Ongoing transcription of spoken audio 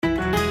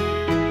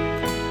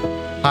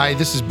Hi,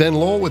 this is Ben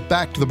Lowell with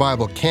Back to the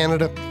Bible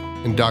Canada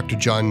and Dr.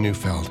 John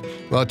Neufeld.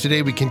 Well,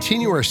 today we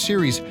continue our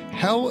series,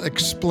 Hell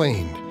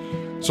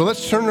Explained. So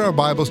let's turn our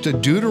Bibles to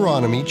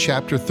Deuteronomy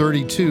chapter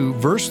 32,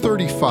 verse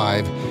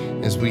 35,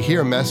 as we hear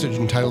a message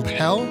entitled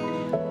Hell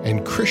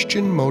and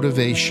Christian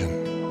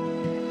Motivation.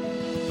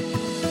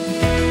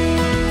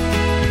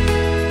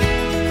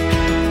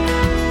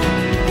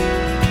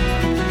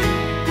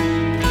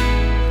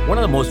 One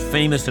of the most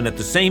famous and at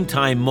the same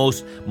time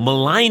most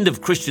maligned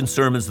of Christian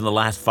sermons in the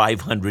last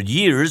 500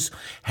 years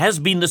has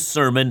been the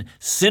sermon,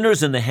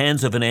 Sinners in the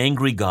Hands of an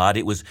Angry God.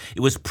 It was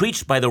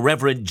preached by the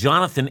Reverend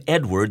Jonathan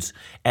Edwards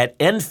at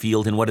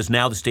Enfield in what is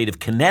now the state of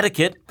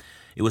Connecticut.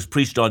 It was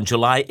preached on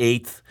July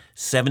 8th,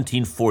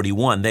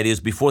 1741, that is,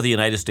 before the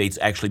United States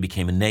actually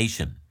became a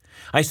nation.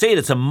 I say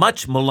it's a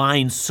much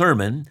maligned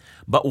sermon,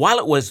 but while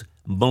it was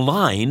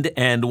maligned,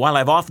 and while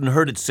I've often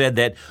heard it said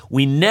that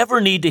we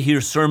never need to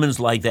hear sermons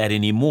like that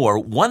anymore,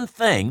 one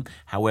thing,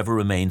 however,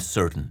 remains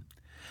certain.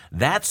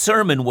 That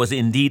sermon was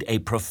indeed a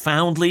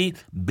profoundly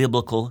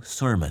biblical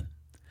sermon.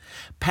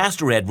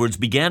 Pastor Edwards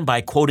began by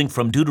quoting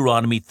from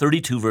Deuteronomy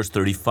 32, verse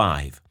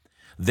 35,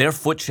 "Their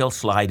foot shall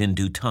slide in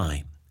due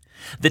time."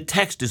 The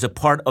text is a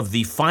part of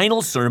the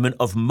final sermon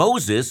of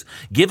Moses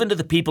given to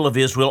the people of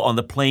Israel on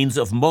the plains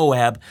of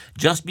Moab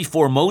just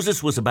before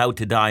Moses was about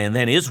to die and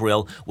then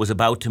Israel was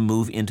about to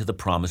move into the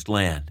promised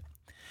land.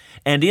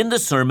 And in the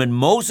sermon,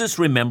 Moses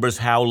remembers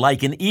how,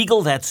 like an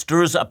eagle that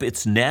stirs up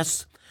its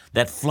nest,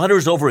 that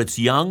flutters over its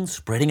young,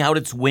 spreading out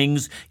its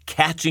wings,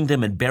 catching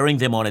them and bearing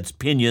them on its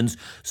pinions,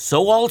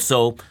 so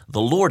also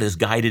the Lord has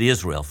guided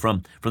Israel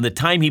from the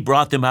time he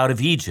brought them out of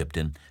Egypt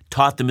and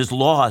taught them his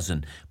laws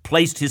and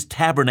placed his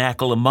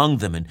tabernacle among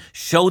them and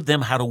showed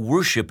them how to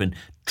worship and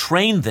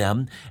trained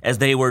them as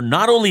they were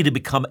not only to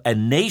become a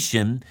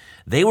nation,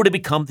 they were to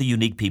become the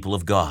unique people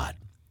of God.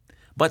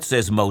 But,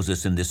 says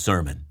Moses in this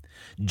sermon,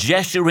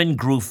 Jeshurun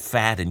grew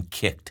fat and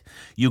kicked.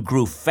 You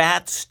grew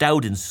fat,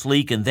 stout, and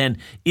sleek, and then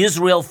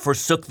Israel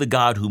forsook the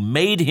God who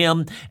made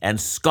him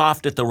and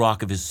scoffed at the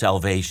rock of his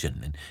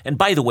salvation. And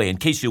by the way, in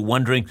case you're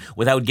wondering,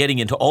 without getting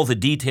into all the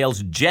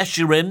details,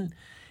 Jeshurun,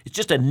 it's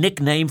just a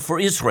nickname for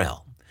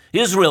Israel.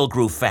 Israel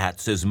grew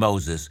fat, says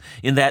Moses,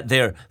 in that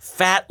their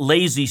fat,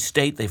 lazy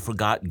state they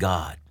forgot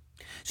God.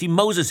 See,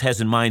 Moses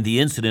has in mind the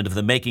incident of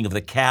the making of the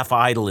calf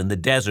idol in the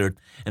desert,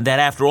 and that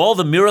after all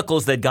the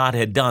miracles that God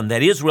had done,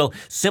 that Israel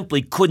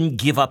simply couldn't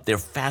give up their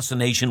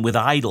fascination with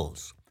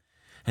idols.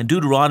 And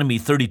Deuteronomy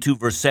 32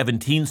 verse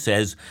 17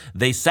 says,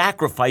 they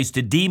sacrificed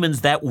to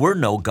demons that were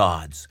no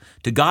gods,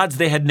 to gods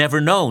they had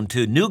never known,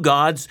 to new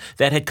gods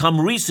that had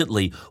come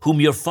recently, whom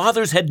your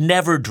fathers had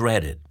never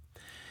dreaded.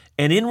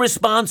 And in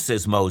response,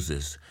 says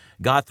Moses,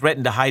 God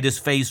threatened to hide his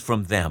face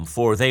from them,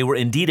 for they were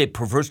indeed a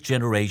perverse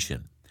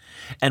generation.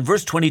 And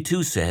verse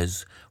 22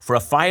 says, for a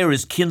fire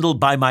is kindled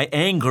by my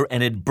anger,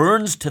 and it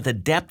burns to the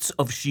depths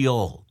of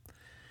Sheol.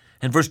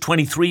 And verse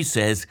 23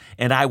 says,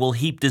 and I will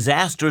heap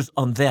disasters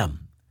on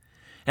them.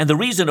 And the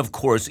reason, of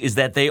course, is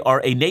that they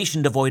are a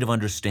nation devoid of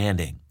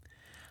understanding.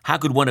 How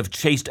could one have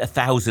chased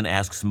 1,000,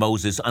 asks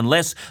Moses,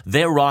 unless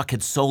their rock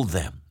had sold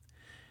them?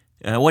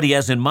 What he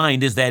has in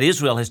mind is that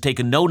Israel has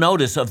taken no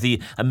notice of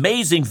the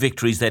amazing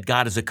victories that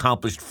God has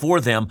accomplished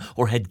for them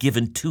or had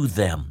given to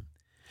them.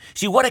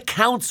 See, what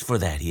accounts for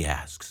that, he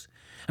asks?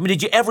 I mean,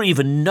 did you ever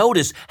even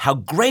notice how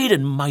great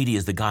and mighty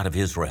is the God of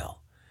Israel?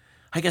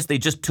 I guess they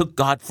just took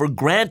God for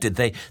granted.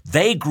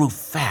 They grew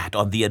fat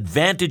on the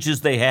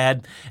advantages they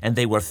had, and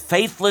they were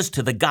faithless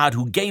to the God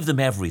who gave them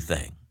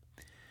everything.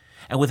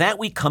 And with that,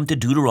 we come to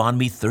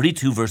Deuteronomy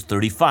 32, verse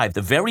 35,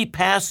 the very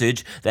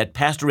passage that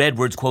Pastor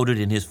Edwards quoted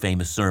in his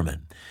famous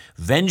sermon.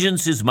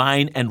 Vengeance is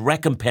mine and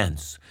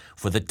recompense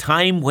for the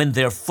time when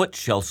their foot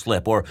shall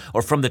slip. Or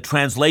from the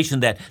translation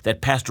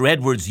that Pastor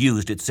Edwards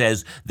used, it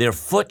says, their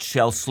foot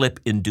shall slip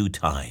in due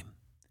time.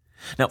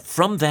 Now,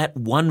 from that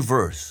one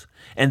verse,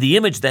 and the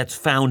image that's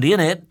found in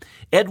it,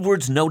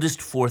 Edwards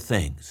noticed four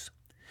things.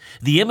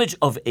 The image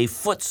of a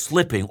foot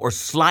slipping or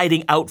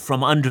sliding out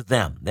from under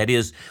them, that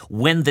is,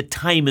 when the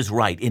time is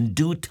right, in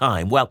due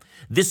time. Well,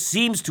 this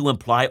seems to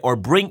imply or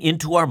bring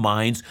into our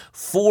minds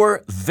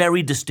four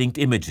very distinct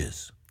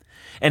images.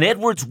 And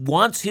Edwards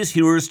wants his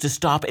hearers to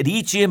stop at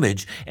each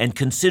image and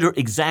consider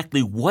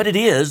exactly what it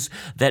is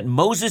that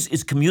Moses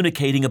is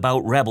communicating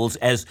about rebels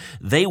as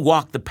they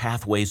walk the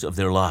pathways of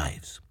their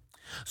lives.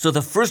 So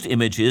the first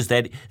image is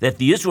that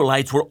the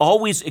Israelites were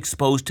always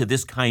exposed to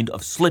this kind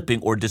of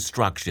slipping or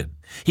destruction.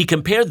 He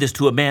compared this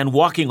to a man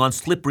walking on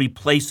slippery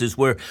places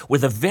where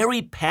the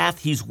very path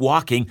he's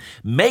walking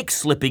makes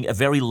slipping a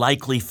very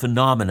likely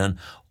phenomenon,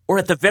 or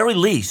at the very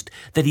least,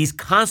 that he's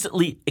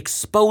constantly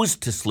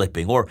exposed to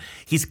slipping, or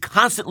he's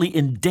constantly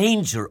in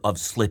danger of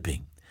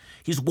slipping.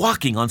 He's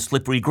walking on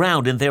slippery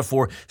ground, and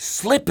therefore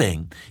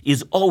slipping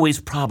is always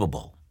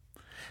probable.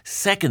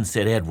 Second,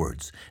 said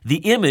Edwards, the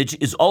image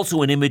is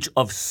also an image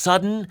of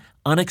sudden,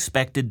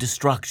 unexpected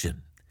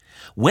destruction.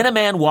 When a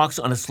man walks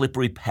on a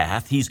slippery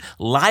path, he's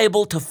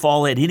liable to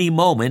fall at any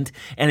moment,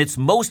 and it's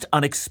most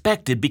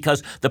unexpected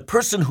because the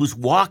person who's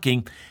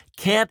walking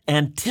can't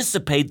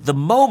anticipate the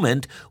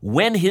moment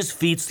when his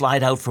feet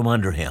slide out from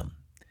under him.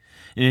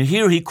 And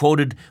here he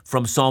quoted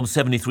from Psalm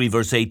 73,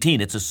 verse 18.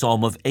 It's a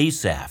psalm of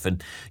Asaph.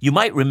 And you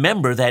might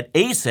remember that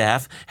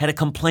Asaph had a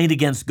complaint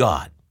against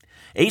God.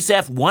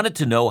 Asaph wanted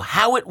to know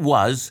how it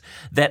was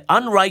that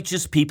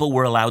unrighteous people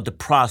were allowed to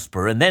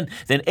prosper. And then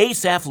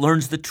Asaph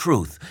learns the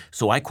truth.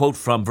 So I quote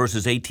from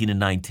verses 18 and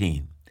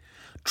 19.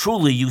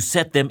 Truly you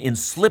set them in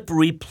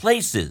slippery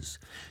places.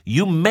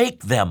 You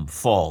make them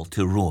fall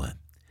to ruin.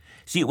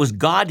 See, it was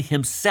God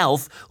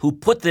himself who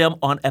put them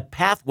on a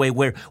pathway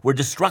where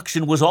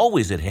destruction was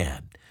always at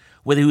hand,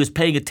 whether he was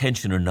paying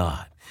attention or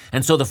not.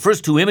 And so the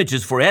first two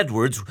images for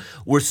Edwards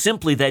were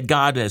simply that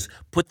God has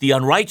put the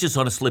unrighteous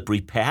on a slippery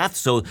path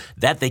so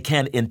that they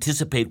can't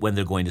anticipate when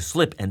they're going to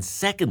slip. And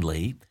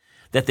secondly,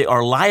 that they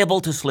are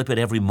liable to slip at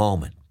every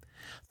moment.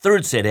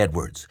 Third, said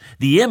Edwards,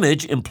 the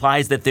image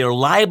implies that they're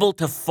liable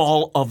to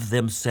fall of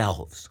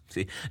themselves.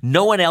 See,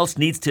 no one else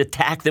needs to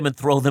attack them and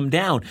throw them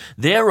down.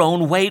 Their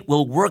own weight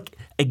will work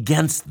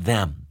against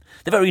them.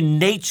 The very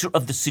nature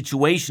of the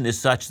situation is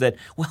such that,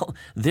 well,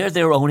 they're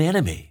their own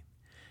enemy.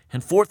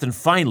 And fourth and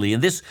finally,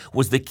 and this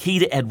was the key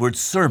to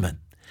Edwards' sermon,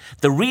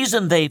 the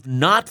reason they've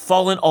not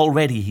fallen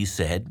already, he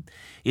said,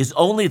 is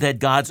only that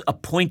God's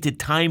appointed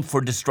time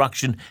for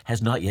destruction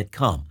has not yet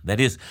come.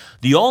 That is,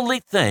 the only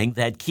thing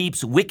that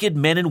keeps wicked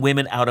men and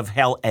women out of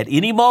hell at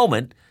any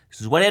moment, this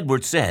is what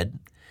Edwards said,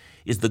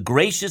 is the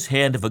gracious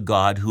hand of a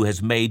God who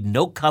has made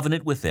no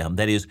covenant with them.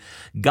 That is,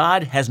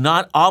 God has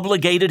not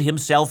obligated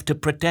himself to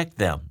protect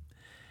them.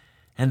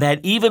 And that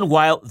even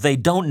while they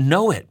don't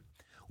know it,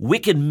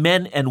 wicked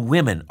men and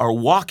women are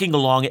walking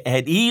along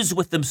at ease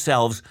with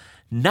themselves,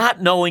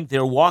 not knowing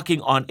they're walking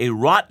on a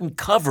rotten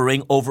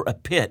covering over a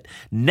pit,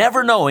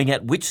 never knowing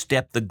at which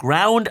step the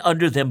ground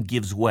under them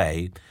gives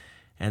way,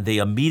 and they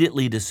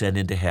immediately descend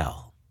into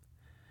hell.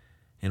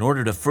 In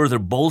order to further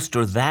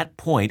bolster that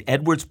point,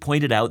 Edwards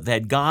pointed out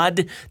that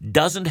God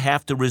doesn't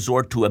have to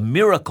resort to a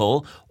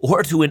miracle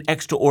or to an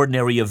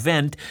extraordinary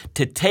event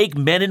to take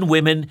men and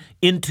women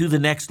into the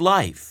next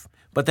life,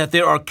 but that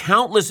there are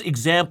countless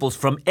examples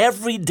from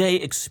everyday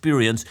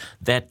experience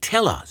that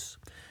tell us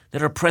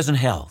that our present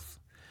health,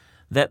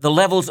 that the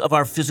levels of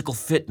our physical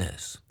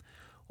fitness,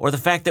 or the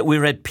fact that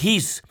we're at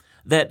peace,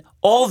 that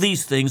all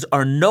these things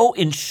are no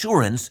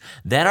insurance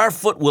that our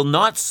foot will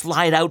not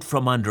slide out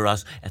from under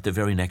us at the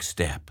very next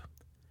step.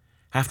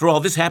 After all,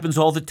 this happens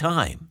all the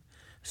time.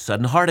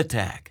 Sudden heart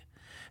attack,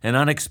 an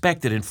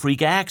unexpected and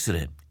freak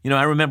accident.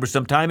 I remember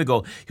some time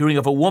ago hearing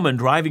of a woman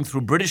driving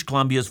through British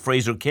Columbia's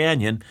Fraser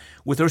Canyon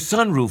with her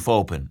sunroof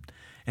open,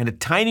 and a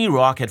tiny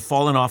rock had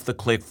fallen off the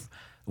cliff,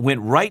 went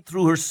right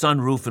through her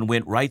sunroof and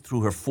went right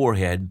through her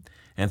forehead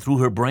and through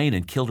her brain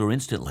and killed her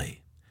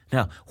instantly.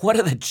 Now, what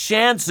are the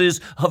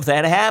chances of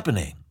that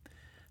happening?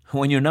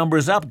 When your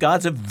number's up,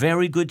 God's a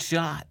very good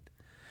shot.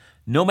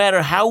 No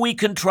matter how we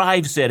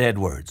contrive, said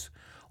Edwards,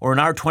 or in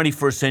our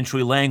 21st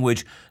century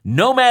language,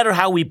 no matter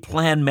how we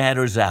plan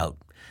matters out,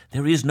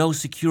 there is no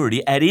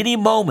security at any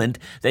moment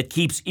that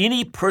keeps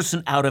any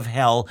person out of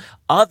hell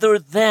other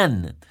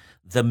than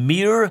the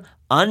mere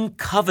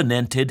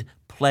uncovenanted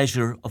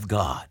pleasure of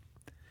God.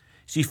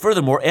 See,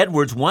 furthermore,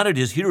 Edwards wanted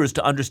his hearers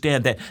to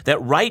understand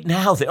that right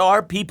now there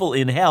are people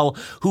in hell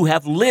who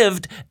have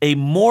lived a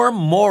more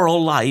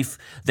moral life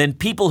than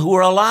people who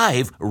are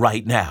alive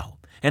right now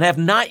and have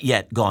not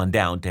yet gone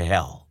down to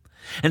hell.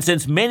 And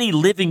since many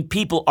living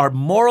people are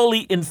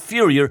morally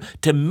inferior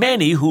to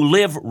many who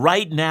live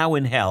right now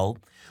in hell,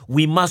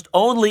 we must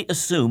only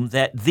assume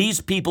that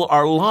these people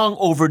are long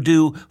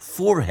overdue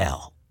for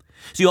hell.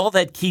 See, all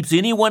that keeps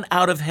anyone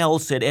out of hell,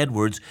 said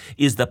Edwards,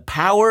 is the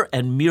power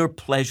and mere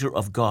pleasure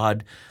of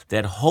God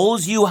that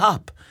holds you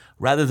up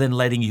rather than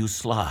letting you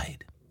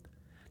slide.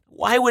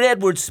 Why would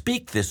Edwards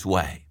speak this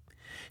way?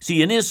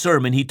 See, in his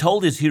sermon, he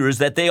told his hearers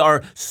that they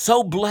are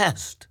so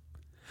blessed.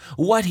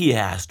 What, he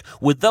asked,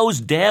 would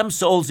those damned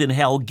souls in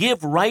hell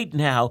give right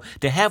now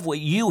to have what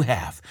you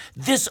have,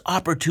 this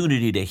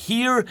opportunity to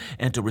hear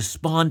and to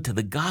respond to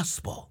the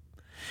gospel?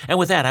 And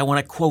with that, I want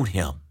to quote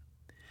him.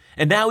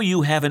 And now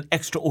you have an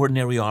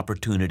extraordinary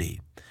opportunity,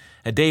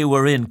 a day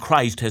wherein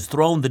Christ has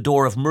thrown the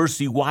door of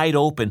mercy wide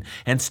open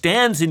and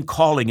stands in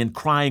calling and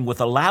crying with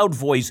a loud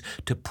voice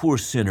to poor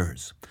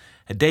sinners,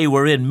 a day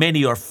wherein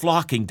many are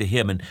flocking to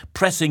him and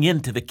pressing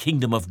into the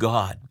kingdom of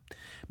God.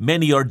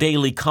 Many are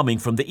daily coming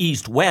from the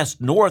east, west,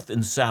 north,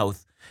 and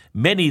south.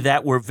 Many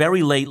that were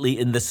very lately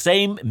in the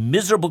same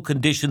miserable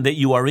condition that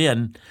you are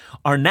in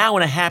are now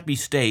in a happy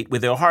state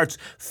with their hearts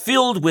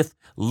filled with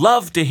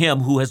love to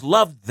him who has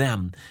loved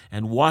them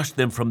and washed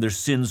them from their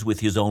sins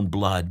with his own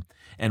blood,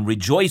 and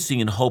rejoicing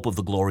in hope of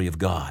the glory of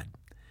God.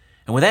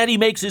 And with that he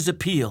makes his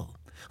appeal.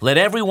 Let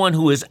everyone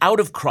who is out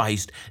of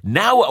Christ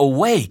now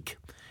awake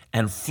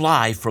and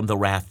fly from the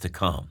wrath to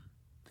come.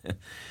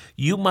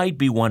 You might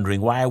be wondering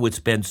why I would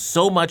spend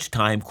so much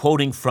time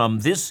quoting from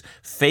this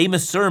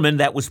famous sermon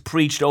that was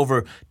preached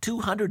over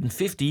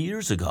 250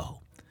 years ago.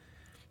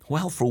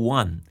 Well, for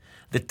one,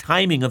 the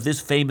timing of this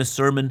famous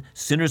sermon,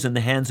 Sinners in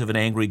the Hands of an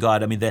Angry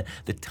God,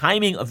 the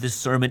timing of this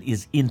sermon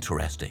is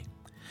interesting.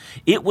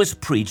 It was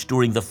preached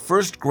during the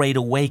First Great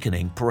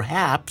Awakening,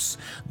 perhaps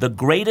the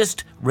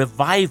greatest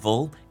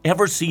revival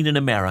ever seen in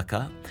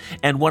America,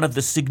 and one of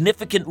the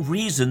significant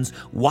reasons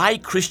why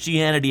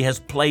Christianity has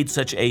played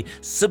such a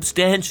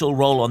substantial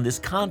role on this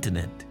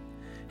continent.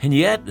 And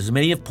yet, as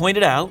many have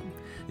pointed out,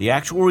 the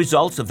actual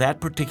results of that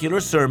particular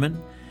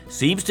sermon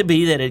seems to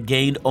be that it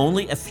gained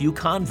only a few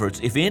converts,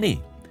 if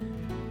any.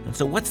 And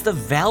so what's the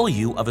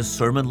value of a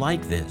sermon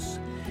like this?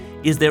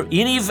 Is there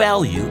any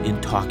value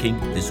in talking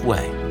this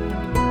way?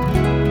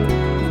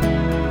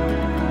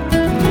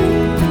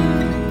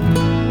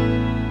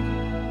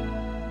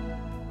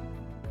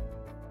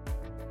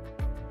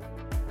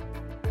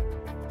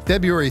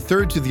 February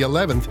 3rd to the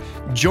 11th,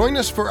 join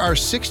us for our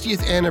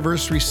 60th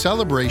anniversary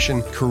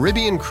celebration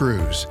Caribbean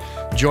Cruise.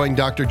 Join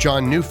Dr.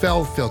 John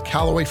Neufeld, Phil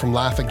Callaway from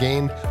Laugh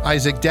Again,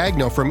 Isaac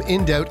Dagno from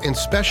In Doubt, and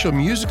special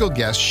musical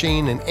guests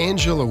Shane and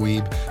Angela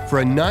Weeb for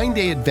a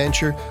 9-day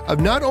adventure of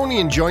not only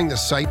enjoying the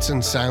sights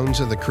and sounds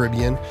of the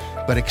Caribbean,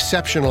 but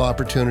exceptional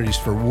opportunities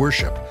for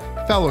worship,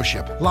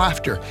 fellowship,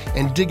 laughter,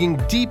 and digging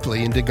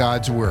deeply into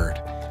God's Word.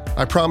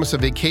 I promise a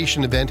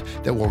vacation event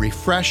that will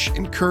refresh,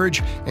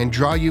 encourage, and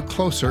draw you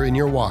closer in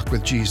your walk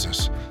with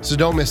Jesus. So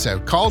don't miss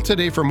out. Call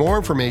today for more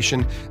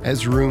information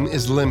as room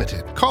is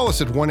limited. Call us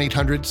at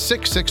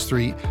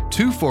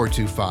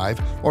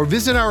 1-800-663-2425 or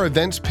visit our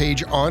events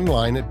page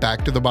online at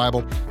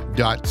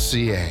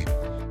backtothebible.ca.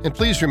 And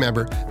please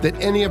remember that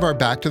any of our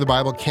Back to the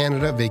Bible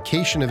Canada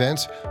vacation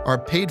events are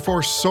paid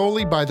for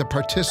solely by the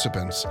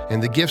participants,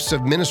 and the gifts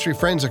of ministry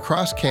friends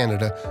across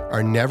Canada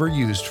are never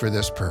used for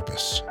this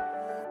purpose.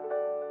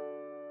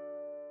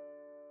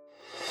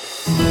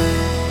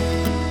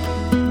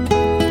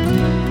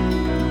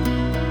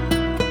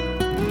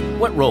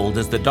 What role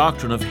does the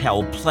doctrine of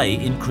hell play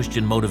in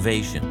Christian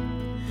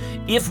motivation?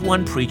 If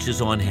one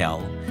preaches on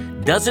hell,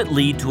 does it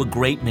lead to a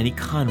great many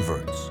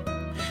converts?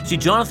 See,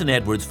 Jonathan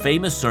Edwards'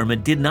 famous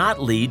sermon did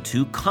not lead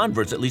to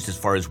converts, at least as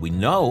far as we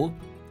know.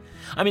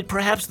 I mean,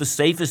 perhaps the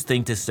safest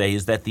thing to say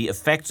is that the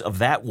effects of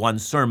that one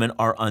sermon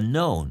are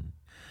unknown.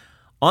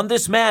 On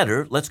this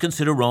matter, let's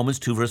consider Romans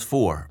 2 verse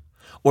 4.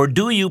 Or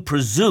do you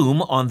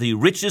presume on the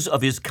riches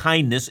of his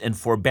kindness and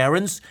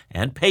forbearance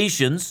and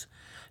patience,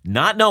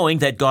 not knowing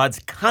that God's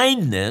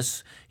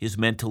kindness is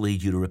meant to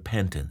lead you to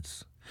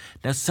repentance?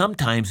 Now,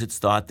 sometimes it's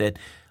thought that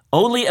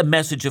only a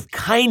message of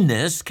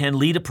kindness can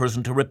lead a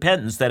person to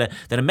repentance, that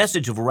a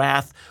message of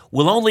wrath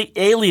will only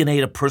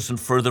alienate a person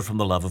further from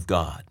the love of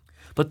God.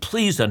 But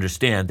please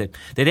understand that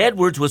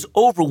Edwards was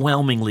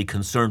overwhelmingly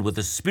concerned with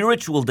the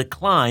spiritual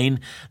decline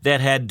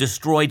that had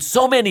destroyed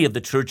so many of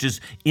the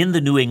churches in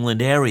the New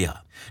England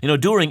area.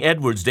 During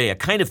Edwards' day, a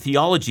kind of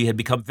theology had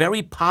become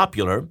very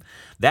popular.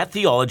 That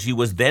theology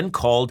was then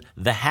called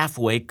the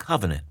halfway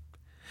covenant.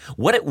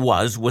 What it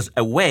was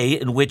a way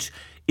in which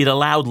it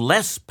allowed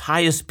less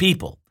pious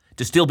people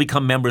to still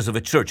become members of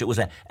a church. It was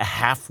a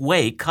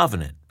halfway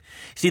covenant.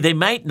 See, they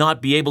might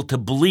not be able to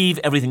believe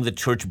everything the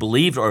church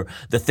believed or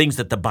the things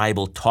that the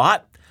Bible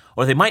taught,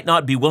 or they might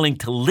not be willing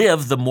to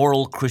live the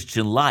moral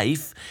Christian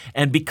life,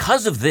 and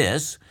because of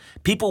this,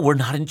 people were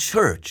not in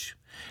church.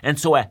 And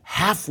so a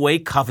halfway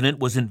covenant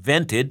was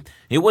invented.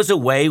 It was a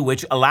way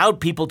which allowed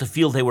people to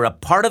feel they were a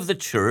part of the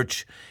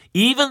church,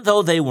 even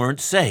though they weren't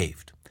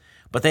saved.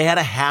 But they had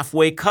a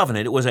halfway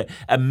covenant. It was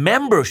a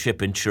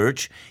membership in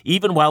church.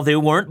 Even while they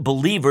weren't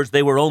believers,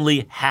 they were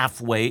only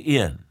halfway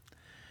in.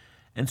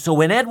 And so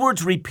when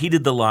Edwards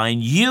repeated the line,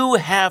 "You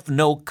have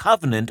no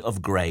covenant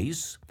of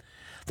grace,"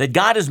 that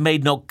God has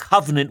made no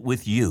covenant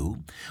with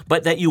you,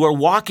 but that you are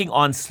walking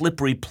on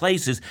slippery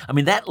places,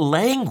 that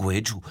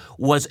language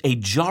was a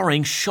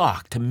jarring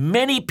shock to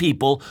many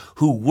people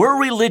who were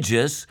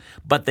religious,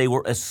 but they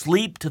were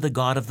asleep to the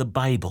God of the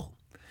Bible.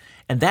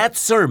 And that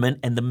sermon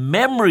and the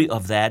memory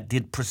of that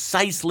did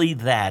precisely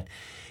that.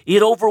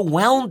 It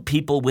overwhelmed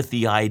people with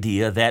the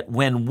idea that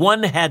when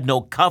one had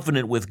no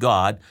covenant with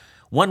God,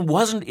 one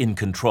wasn't in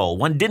control.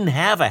 One didn't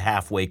have a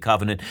halfway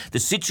covenant. The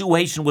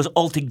situation was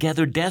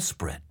altogether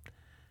desperate.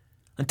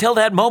 Until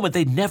that moment,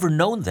 they'd never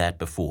known that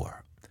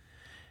before.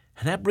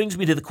 And that brings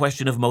me to the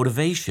question of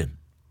motivation.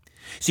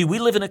 See, we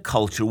live in a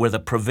culture where the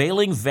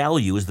prevailing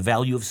value is the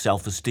value of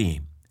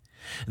self-esteem.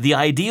 The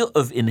idea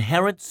of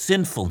inherent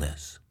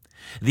sinfulness,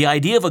 the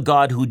idea of a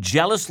God who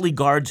jealously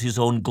guards his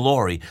own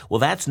glory, well,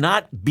 that's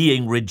not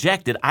being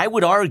rejected. I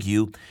would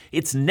argue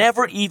it's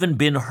never even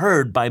been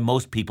heard by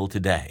most people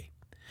today.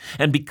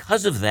 And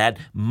because of that,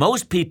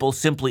 most people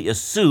simply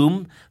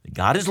assume that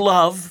God is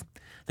love,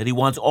 that he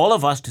wants all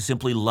of us to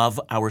simply love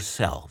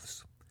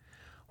ourselves.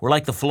 We're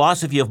like the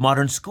philosophy of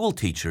modern school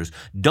teachers.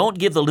 Don't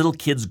give the little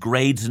kids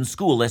grades in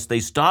school lest they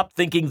stop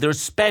thinking they're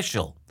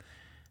special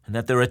and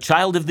that they're a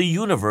child of the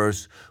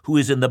universe who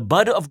is in the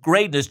bud of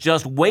greatness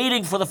just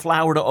waiting for the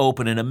flower to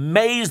open and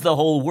amaze the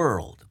whole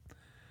world.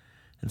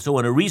 And so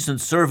in a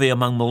recent survey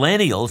among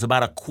millennials,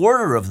 about a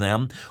quarter of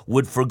them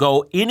would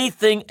forgo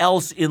anything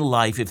else in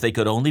life if they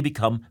could only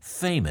become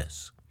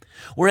famous.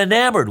 We're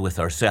enamored with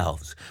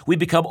ourselves. We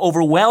become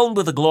overwhelmed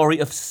with the glory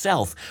of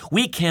self.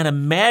 We can't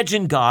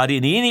imagine God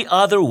in any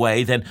other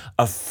way than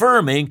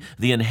affirming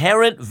the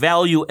inherent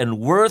value and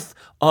worth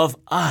of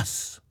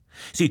us.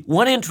 See,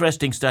 one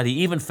interesting study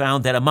even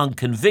found that among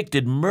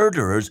convicted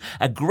murderers,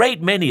 a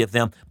great many of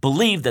them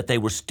believed that they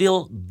were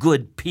still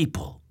good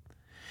people.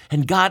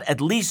 And God, at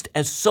least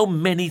as so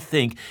many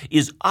think,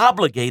 is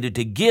obligated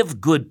to give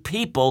good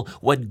people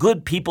what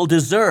good people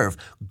deserve,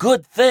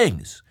 good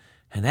things.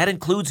 And that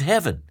includes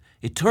heaven,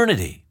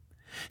 eternity.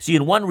 See,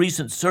 in one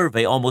recent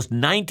survey, almost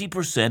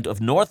 90%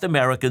 of North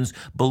Americans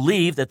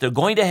believe that they're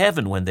going to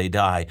heaven when they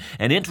die.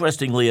 And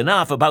interestingly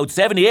enough, about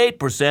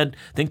 78%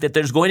 think that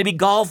there's going to be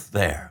golf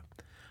there.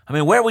 I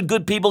mean, where would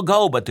good people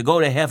go but to go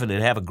to heaven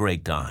and have a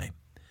great time?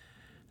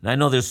 And I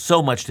know there's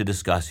so much to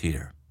discuss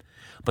here.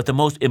 But the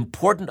most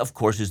important, of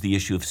course, is the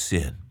issue of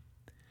sin.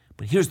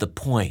 But here's the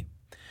point.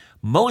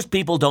 Most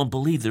people don't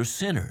believe they're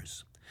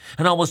sinners.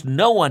 And almost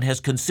no one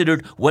has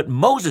considered what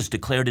Moses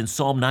declared in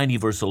Psalm 90,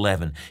 verse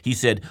 11. He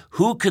said,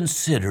 "Who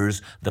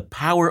considers the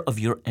power of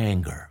your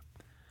anger?"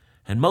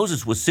 And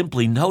Moses was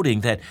simply noting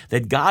that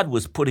God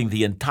was putting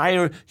the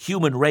entire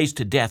human race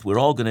to death. We're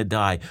all going to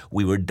die.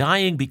 We were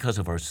dying because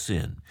of our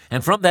sin.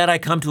 And from that, I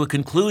come to a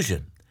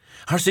conclusion.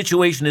 Our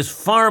situation is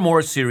far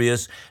more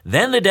serious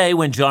than the day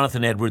when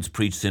Jonathan Edwards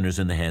preached sinners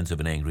in the hands of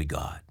an angry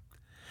God.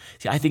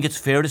 See, I think it's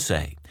fair to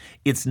say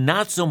it's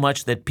not so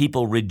much that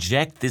people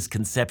reject this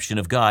conception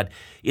of God.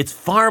 It's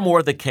far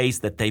more the case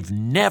that they've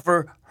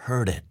never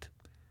heard it.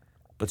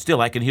 But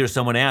still, I can hear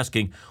someone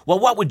asking, well,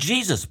 what would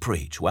Jesus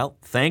preach? Well,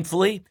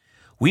 thankfully,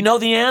 we know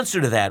the answer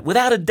to that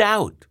without a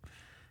doubt.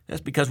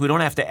 That's because we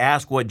don't have to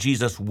ask what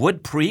Jesus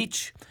would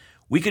preach.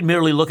 We can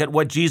merely look at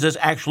what Jesus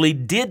actually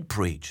did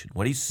preach,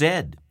 what he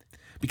said.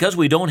 Because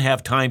we don't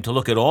have time to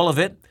look at all of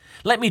it,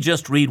 let me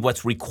just read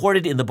what's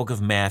recorded in the book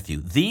of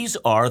Matthew. These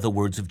are the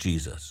words of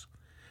Jesus.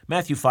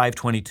 Matthew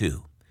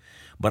 5:22.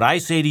 "But I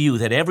say to you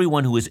that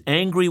everyone who is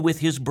angry with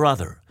his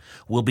brother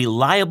will be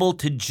liable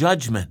to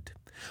judgment.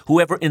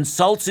 Whoever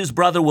insults his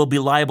brother will be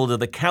liable to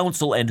the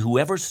council, and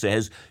whoever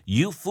says,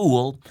 'You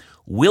fool,'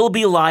 will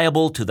be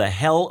liable to the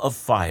hell of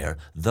fire."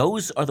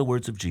 Those are the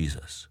words of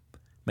Jesus.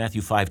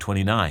 Matthew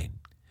 5:29.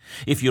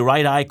 "If your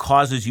right eye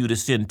causes you to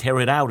sin, tear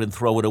it out and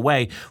throw it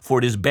away, for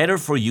it is better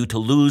for you to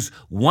lose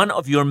one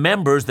of your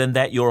members than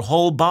that your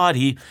whole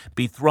body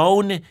be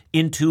thrown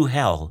into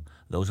hell."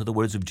 Those are the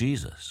words of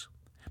Jesus.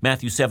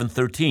 Matthew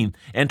 7:13,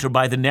 "Enter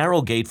by the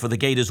narrow gate, for the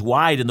gate is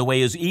wide and the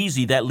way is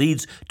easy that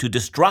leads to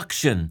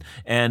destruction,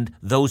 and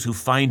those who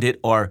find it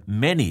are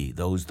many."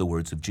 Those are the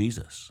words of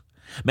Jesus.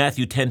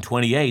 Matthew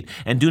 10:28,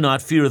 "And do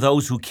not fear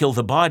those who kill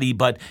the body,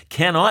 but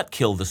cannot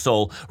kill the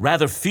soul.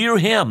 Rather fear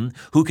him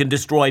who can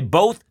destroy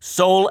both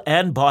soul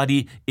and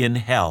body in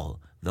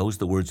hell." Those are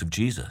the words of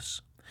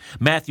Jesus.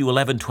 Matthew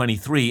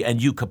 11:23,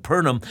 "And you,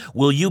 Capernaum,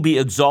 will you be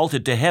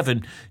exalted to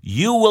heaven?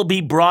 You will be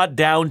brought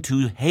down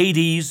to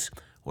Hades,"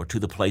 or to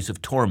the place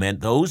of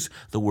torment. Those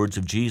the words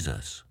of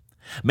Jesus.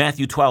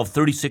 Matthew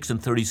 12:36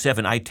 and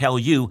 37, "I tell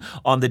you,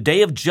 on the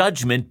day of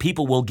judgment,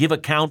 people will give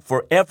account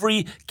for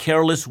every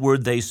careless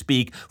word they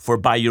speak, for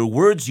by your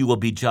words you will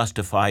be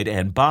justified,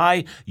 and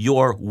by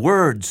your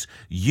words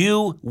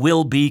you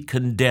will be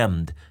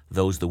condemned."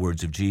 Those the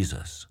words of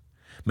Jesus.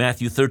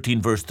 Matthew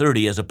 13, verse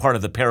 30, as a part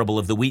of the parable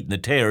of the wheat and the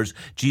tares,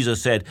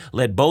 Jesus said,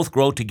 "Let both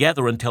grow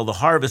together until the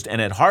harvest,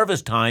 and at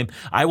harvest time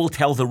I will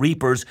tell the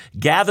reapers,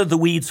 gather the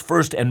weeds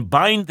first and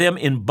bind them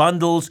in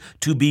bundles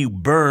to be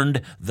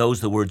burned." Those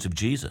the words of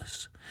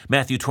Jesus.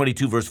 Matthew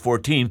 22, verse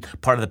 14,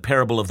 part of the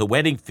parable of the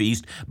wedding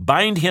feast,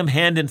 "Bind him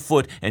hand and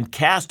foot and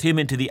cast him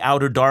into the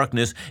outer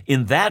darkness.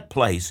 In that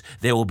place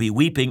there will be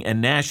weeping and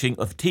gnashing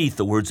of teeth."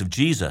 The words of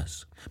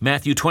Jesus.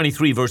 Matthew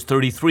 23, verse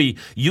 33,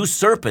 "You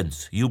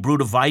serpents, you brood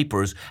of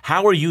vipers,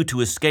 how are you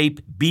to escape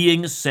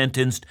being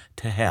sentenced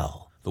to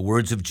hell?" The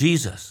words of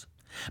Jesus.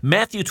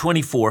 Matthew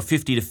 24,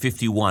 50 to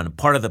 51,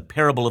 part of the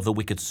parable of the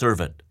wicked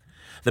servant.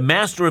 "The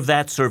master of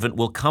that servant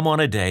will come on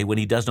a day when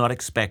he does not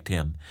expect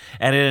him,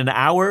 and in an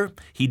hour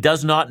he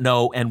does not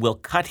know, and will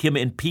cut him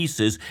in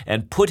pieces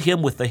and put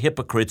him with the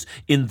hypocrites.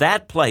 In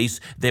that place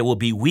there will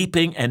be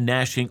weeping and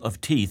gnashing of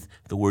teeth."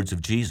 The words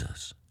of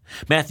Jesus.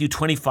 Matthew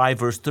 25,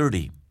 verse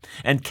 30,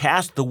 "And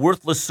cast the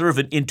worthless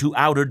servant into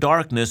outer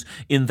darkness.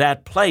 In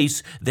that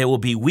place there will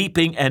be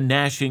weeping and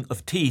gnashing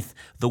of teeth."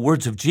 The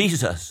words of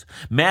Jesus.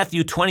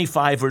 Matthew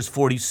 25, verse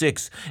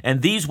 46,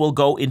 "And these will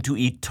go into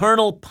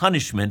eternal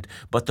punishment,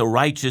 but the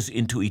righteous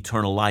into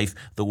eternal life."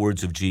 The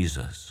words of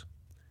Jesus.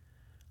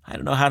 I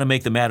don't know how to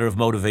make the matter of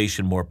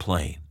motivation more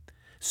plain.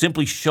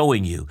 Simply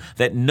showing you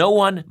that no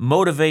one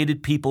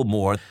motivated people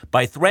more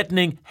by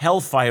threatening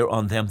hellfire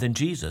on them than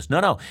Jesus.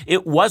 No,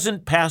 it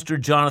wasn't Pastor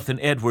Jonathan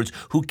Edwards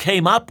who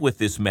came up with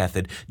this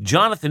method.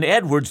 Jonathan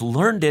Edwards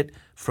learned it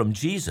from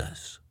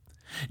Jesus.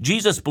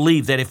 Jesus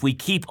believed that if we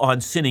keep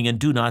on sinning and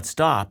do not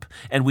stop,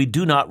 and we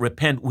do not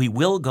repent, we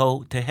will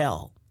go to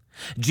hell.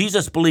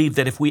 Jesus believed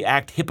that if we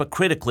act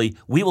hypocritically,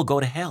 we will go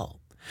to hell.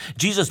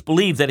 Jesus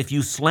believed that if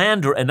you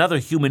slander another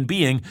human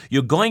being,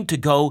 you're going to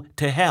go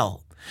to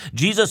hell.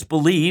 Jesus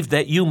believed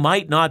that you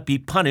might not be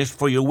punished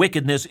for your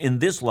wickedness in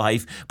this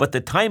life, but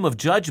the time of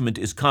judgment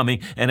is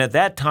coming, and at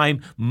that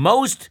time,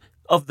 most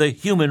of the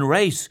human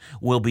race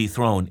will be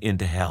thrown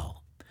into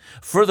hell.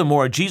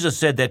 Furthermore, Jesus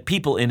said that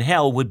people in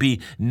hell would be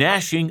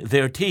gnashing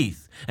their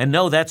teeth. And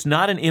no, that's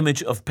not an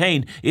image of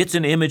pain, it's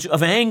an image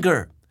of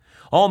anger.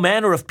 All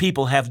manner of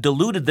people have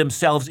deluded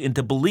themselves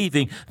into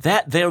believing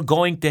that they're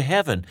going to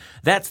heaven.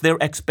 That's their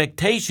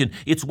expectation.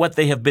 It's what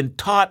they have been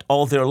taught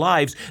all their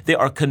lives. They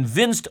are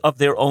convinced of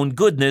their own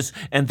goodness,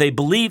 and they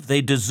believe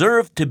they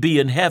deserve to be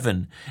in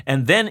heaven.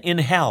 And then in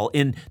hell,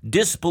 in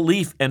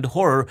disbelief and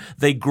horror,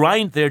 they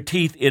grind their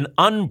teeth in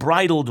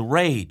unbridled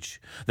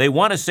rage. They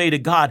want to say to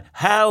God,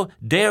 "How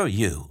dare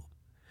you?"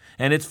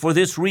 And it's for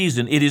this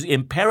reason it is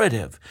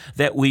imperative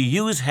that we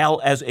use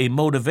hell as a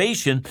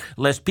motivation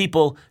lest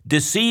people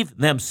deceive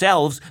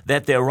themselves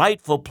that their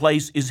rightful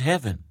place is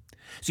heaven.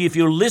 See, if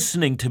you're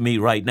listening to me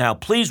right now,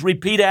 please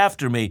repeat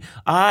after me.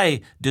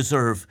 I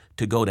deserve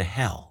to go to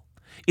hell.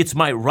 It's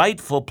my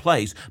rightful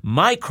place.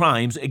 My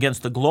crimes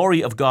against the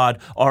glory of God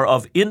are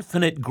of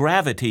infinite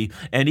gravity,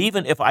 and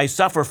even if I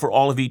suffer for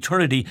all of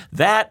eternity,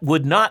 that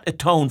would not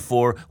atone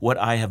for what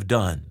I have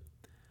done.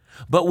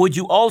 But would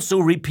you also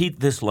repeat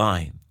this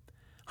line?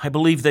 I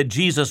believe that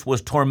Jesus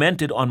was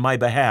tormented on my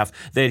behalf,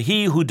 that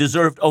he who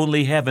deserved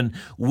only heaven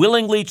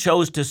willingly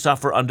chose to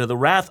suffer under the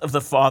wrath of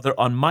the Father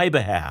on my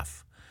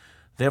behalf.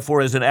 Therefore,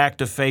 as an act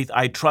of faith,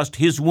 I trust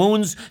his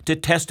wounds to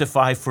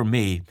testify for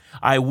me.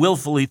 I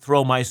willfully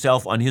throw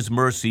myself on his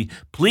mercy,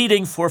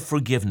 pleading for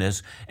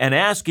forgiveness and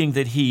asking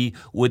that he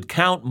would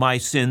count my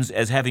sins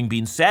as having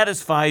been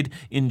satisfied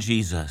in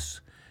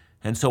Jesus.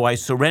 And so I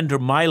surrender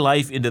my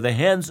life into the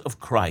hands of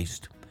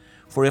Christ.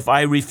 For if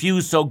I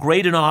refuse so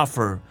great an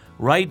offer,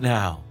 right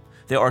now,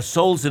 there are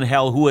souls in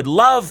hell who would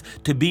love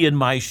to be in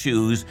my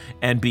shoes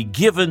and be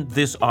given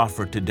this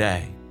offer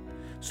today.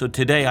 So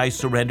today I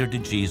surrender to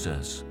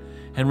Jesus.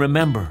 And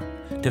remember,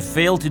 to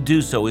fail to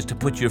do so is to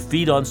put your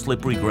feet on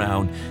slippery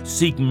ground.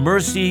 Seek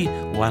mercy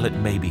while it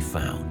may be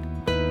found.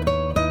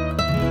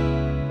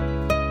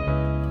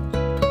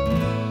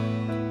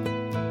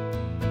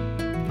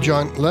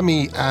 John, let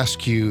me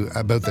ask you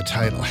about the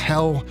title,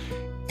 Hell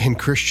in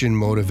Christian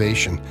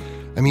Motivation.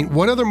 I mean,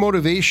 what other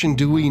motivation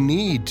do we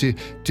need to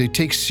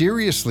take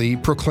seriously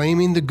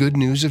proclaiming the good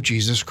news of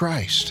Jesus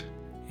Christ?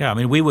 Yeah, I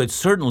mean, we would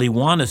certainly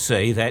want to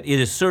say that it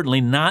is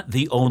certainly not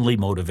the only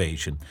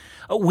motivation.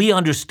 We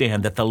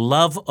understand that the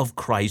love of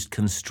Christ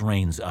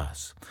constrains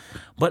us.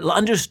 But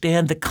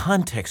understand the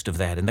context of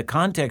that, and the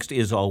context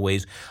is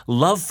always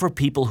love for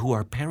people who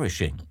are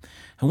perishing.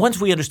 And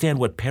once we understand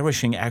what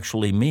perishing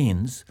actually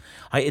means,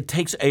 it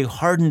takes a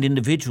hardened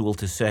individual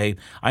to say,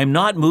 I'm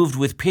not moved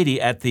with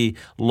pity at the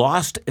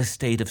lost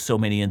estate of so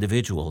many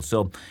individuals.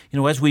 So,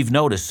 as we've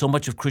noticed, so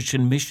much of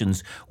Christian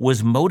missions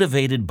was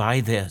motivated by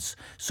this.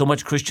 So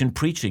much Christian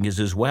preaching is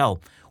as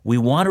well. We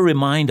want to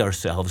remind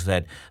ourselves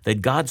that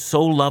God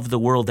so loved the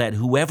world that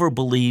whoever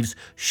believes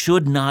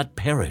should not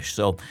perish.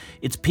 So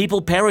it's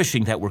people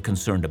perishing that we're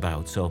concerned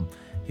about. So,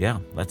 yeah,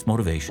 that's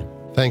motivation.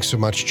 Thanks so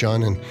much,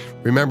 John. And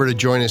remember to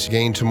join us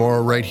again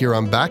tomorrow right here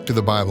on Back to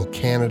the Bible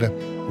Canada,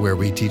 where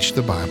we teach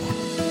the Bible.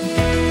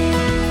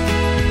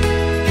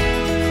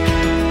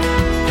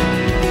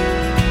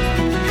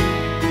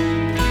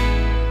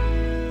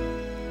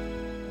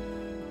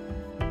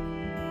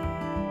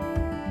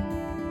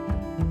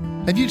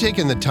 Have you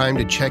taken the time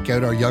to check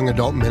out our young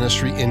adult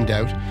ministry, In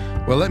Doubt?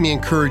 Well, let me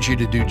encourage you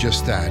to do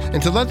just that,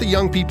 and to let the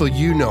young people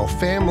you know,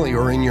 family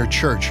or in your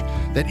church,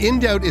 that In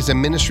Doubt is a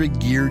ministry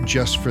geared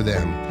just for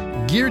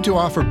them, geared to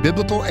offer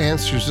biblical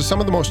answers to some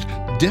of the most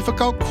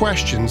difficult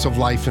questions of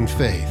life and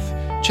faith.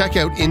 Check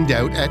out In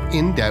Doubt at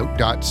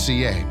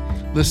indoubt.ca.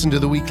 Listen to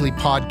the weekly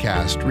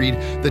podcast, read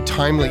the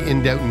timely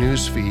In Doubt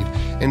news feed,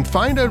 and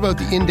find out about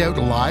the In Doubt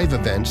live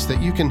events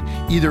that you can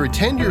either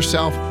attend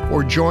yourself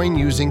or join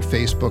using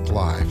Facebook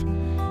Live.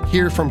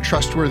 Hear from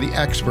trustworthy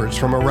experts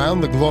from around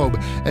the globe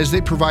as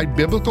they provide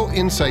biblical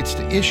insights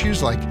to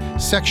issues like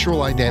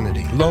sexual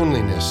identity,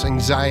 loneliness,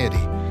 anxiety,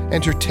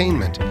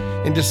 entertainment,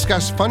 and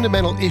discuss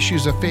fundamental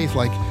issues of faith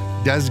like,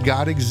 does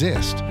God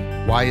exist?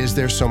 Why is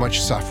there so much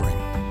suffering?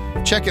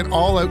 Check it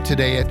all out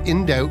today at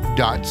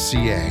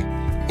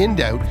indoubt.ca. In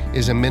Doubt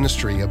is a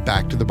ministry of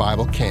Back to the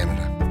Bible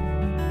Canada.